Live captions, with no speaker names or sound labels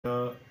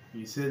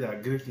we say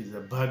that Agric is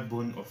the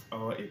backbone of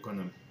our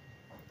economy.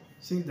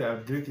 Since the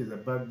Agric is the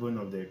backbone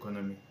of the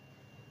economy,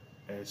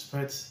 I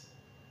expect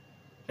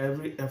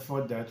every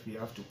effort that we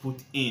have to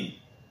put in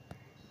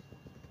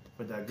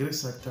for the Agric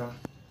sector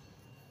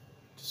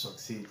to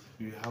succeed,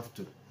 we have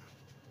to.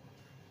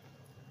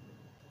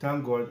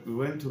 Thank God we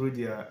went through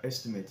their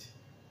estimate.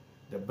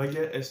 The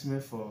budget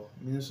estimate for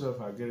Ministry of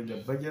Agric, the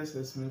budget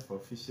estimate for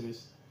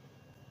fisheries.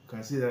 You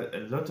can see that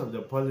a lot of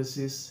the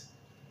policies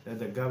that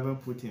the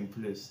government put in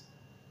place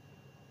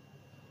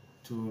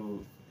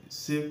to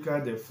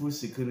safeguard the food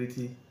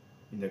security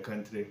in the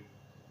country,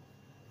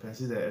 you can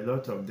see that a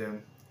lot of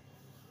them,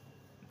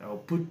 I'll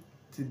put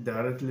it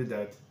directly,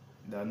 that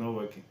they are not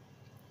working.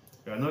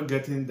 We are not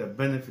getting the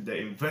benefit, the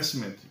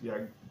investment we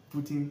are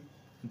putting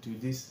into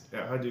this,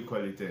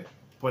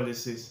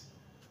 policies.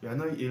 We are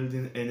not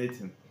yielding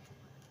anything.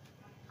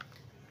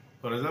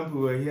 For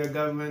example, we were here,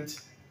 government,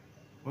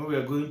 when we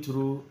are going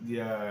through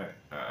their,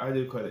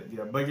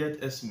 their budget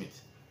estimate,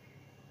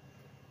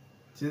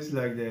 things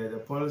like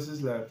the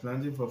policies like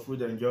planting for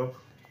food and job,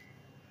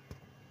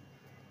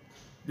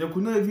 they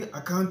could not even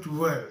account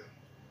well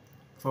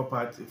for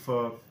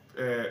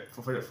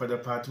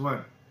the part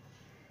 1,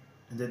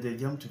 and then they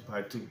jump to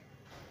part 2.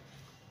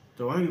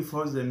 So when you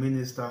force the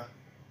minister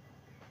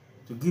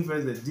to give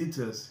us the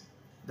details,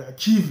 the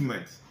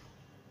achievement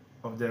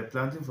of the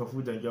planting for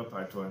food and job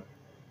part 1,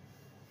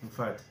 in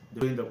fact,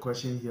 they're doing the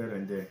question here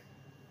and there.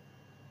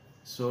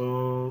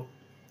 So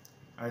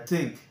I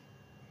think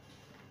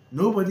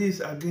nobody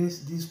is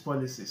against these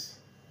policies.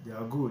 They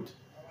are good.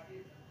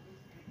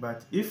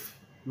 But if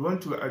you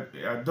want to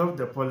adopt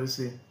the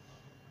policy,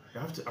 you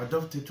have to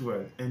adopt it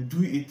well and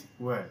do it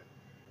well,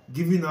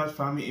 giving out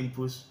farming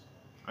inputs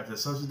at a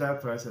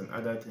subsidized price and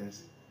other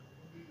things,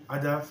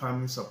 other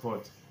farming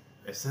support,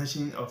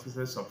 extension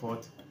officer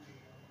support.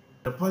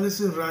 The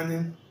policy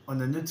running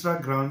on a neutral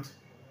ground,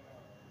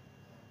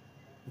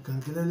 you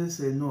can clearly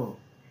say no.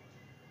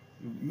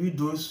 We,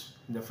 those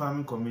in the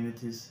farming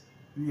communities,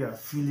 we are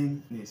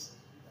feeling this.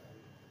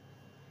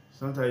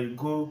 Sometimes you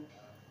go,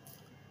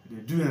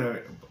 they do a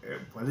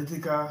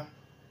political,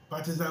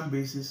 partisan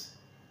basis,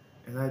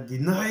 and are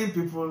denying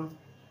people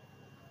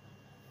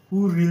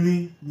who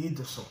really need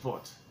the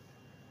support.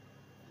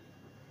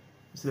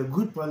 It's a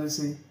good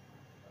policy.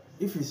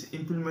 If it's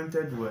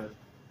implemented well,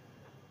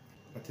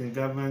 I think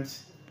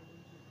government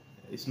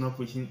is not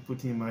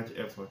putting much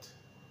effort.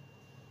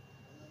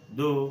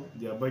 Though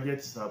their budget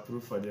is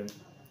approved for them,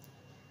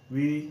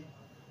 we,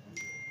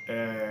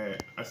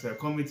 as a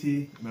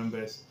committee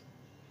members,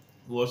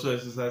 we also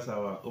exercise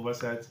our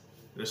oversight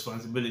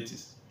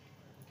responsibilities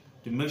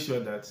to make sure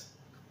that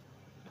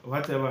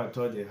whatever at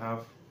all they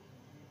have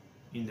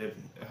in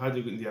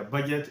their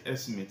budget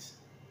estimates,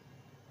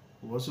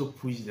 we also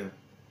push them,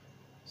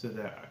 so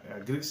the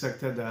Agric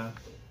sector that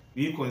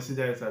we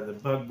consider it as the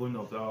backbone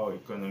of our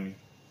economy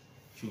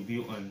should be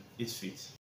on its feet.